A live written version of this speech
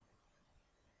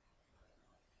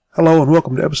Hello and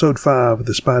welcome to episode 5 of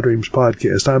the Spy Dreams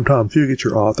podcast. I'm Tom Fugit,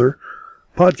 your author,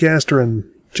 podcaster, and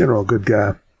general good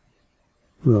guy.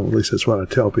 Well, at least that's what I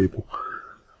tell people.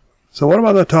 So what am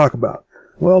I going to talk about?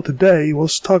 Well, today,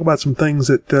 let's talk about some things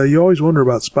that you always wonder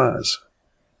about spies.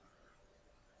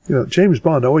 You know, James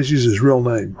Bond always uses his real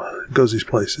name. Goes these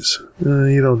places.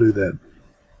 You don't do that.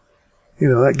 You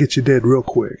know, that gets you dead real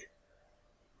quick.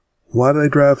 Why do they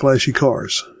drive flashy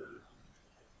cars?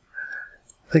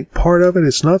 I think part of it,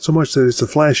 it's not so much that it's a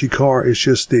flashy car, it's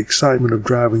just the excitement of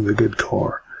driving the good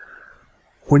car.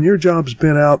 When your job's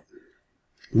been out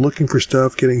looking for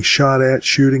stuff, getting shot at,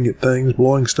 shooting at things,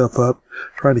 blowing stuff up,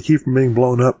 trying to keep from being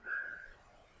blown up,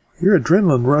 your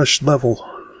adrenaline rush level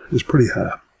is pretty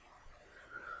high.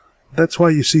 That's why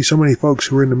you see so many folks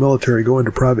who are in the military go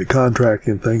into private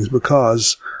contracting and things,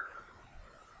 because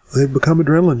they've become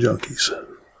adrenaline junkies.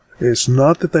 It's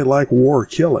not that they like war or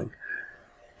killing.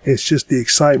 It's just the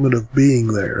excitement of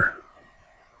being there.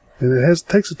 And it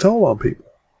takes a toll on people.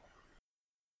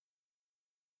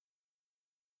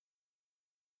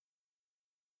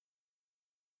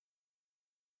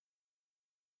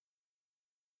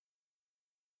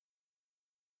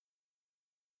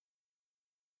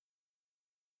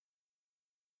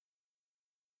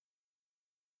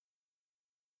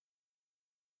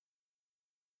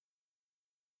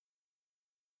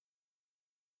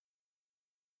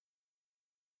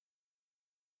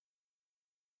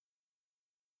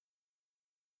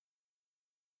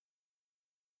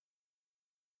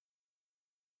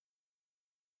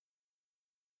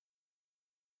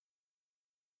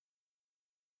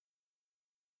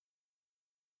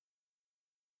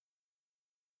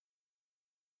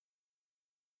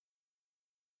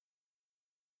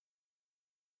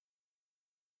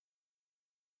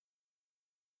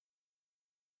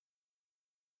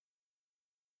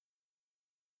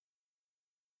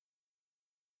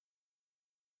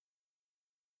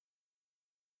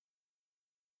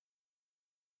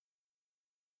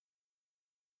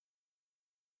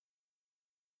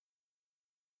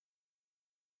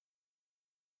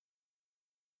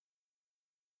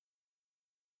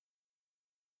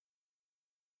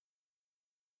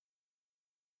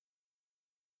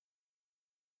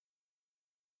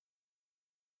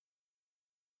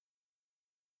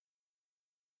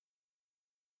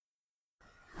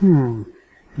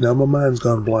 Now my mind's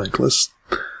gone blank. Let's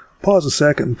pause a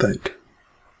second and think.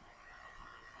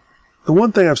 The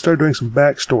one thing I've started doing some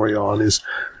backstory on is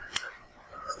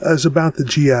about the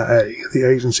GIA,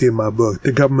 the agency in my book,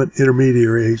 the Government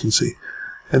Intermediary Agency.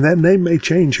 And that name may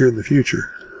change here in the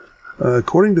future.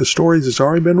 According to stories that's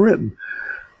already been written,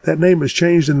 that name has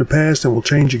changed in the past and will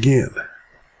change again.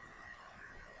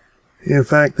 In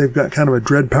fact, they've got kind of a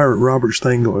Dread Pirate Roberts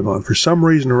thing going on. For some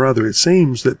reason or other, it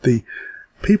seems that the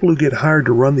people who get hired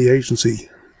to run the agency,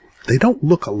 they don't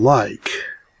look alike,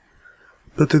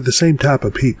 but they're the same type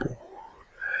of people.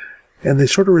 And they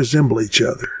sort of resemble each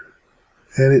other.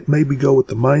 And it may go with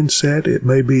the mindset, it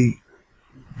may be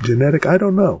genetic, I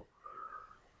don't know.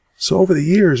 So over the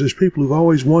years, there's people who've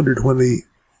always wondered when the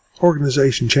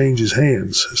organization changes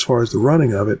hands as far as the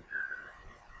running of it.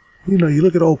 You know, you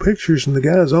look at old pictures and the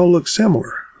guys all look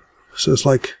similar. So it's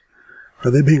like, are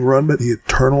they being run by the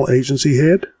eternal agency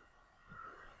head?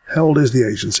 How old is the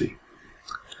agency?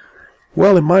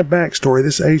 Well, in my backstory,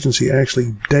 this agency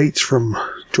actually dates from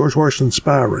George Washington's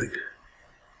spy ring.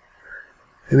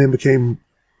 And then became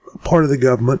part of the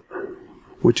government,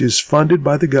 which is funded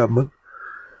by the government,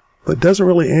 but doesn't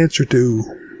really answer to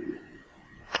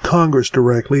Congress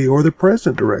directly or the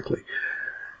president directly.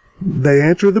 They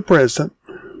answer the president,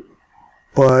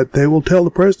 but they will tell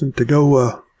the president to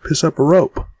go piss up a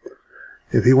rope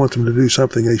if he wants them to do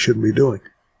something they shouldn't be doing.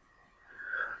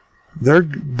 Their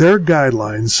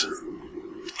guidelines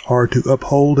are to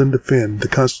uphold and defend the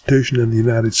Constitution of the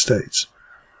United States.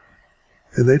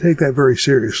 And they take that very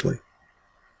seriously.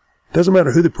 Doesn't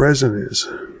matter who the president is.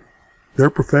 They're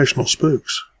professional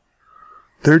spooks.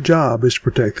 Their job is to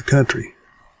protect the country.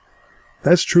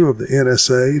 That's true of the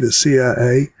NSA, the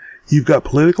CIA. You've got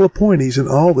political appointees in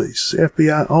all these,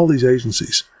 FBI, all these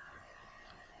agencies.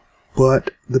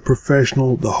 But the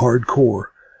professional, the hardcore,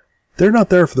 they're not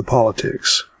there for the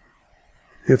politics.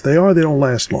 If they are, they don't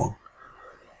last long.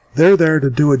 They're there to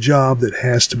do a job that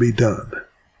has to be done.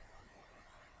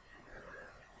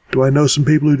 Do I know some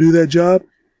people who do that job?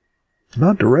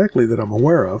 Not directly that I'm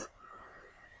aware of.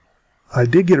 I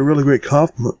did get a really great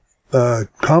compliment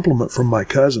from my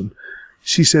cousin.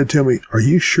 She said to me, "Are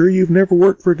you sure you've never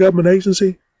worked for a government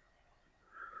agency?"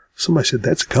 Somebody said,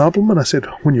 "That's a compliment?" I said,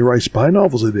 "When you write spy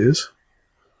novels, it is."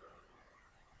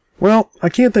 Well, I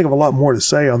can't think of a lot more to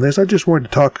say on this. I just wanted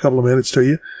to talk a couple of minutes to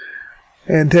you.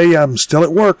 And tell you, I'm still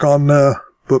at work on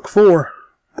Book 4,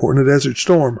 Port in the Desert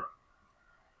Storm.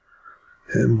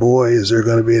 And boy, is there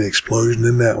going to be an explosion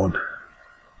in that one.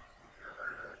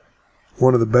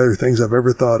 One of the better things I've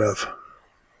ever thought of.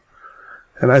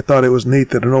 And I thought it was neat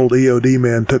that an old EOD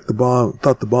man thought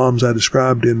the bombs I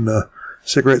described in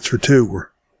Cigarettes for Two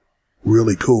were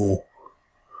really cool.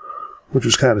 Which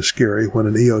was kind of scary when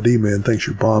an EOD man thinks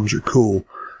your bombs are cool.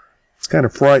 It's kind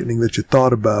of frightening that you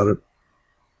thought about it.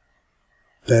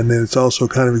 And then it's also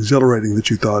kind of exhilarating that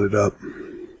you thought it up.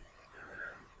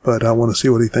 But I want to see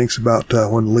what he thinks about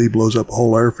when Lee blows up a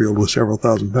whole airfield with several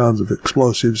thousand pounds of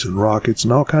explosives and rockets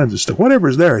and all kinds of stuff.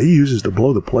 Whatever's there, he uses to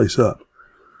blow the place up.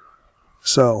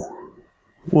 So,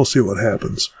 we'll see what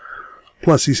happens.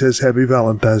 Plus, he says Happy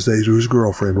Valentine's Day to his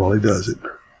girlfriend while he does it.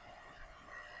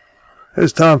 This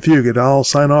is Tom Fugit. I'll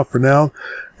sign off for now.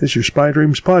 This is your Spy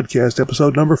Dreams Podcast,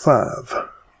 episode number 5.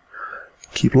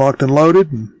 Keep locked and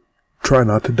loaded, and try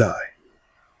not to die.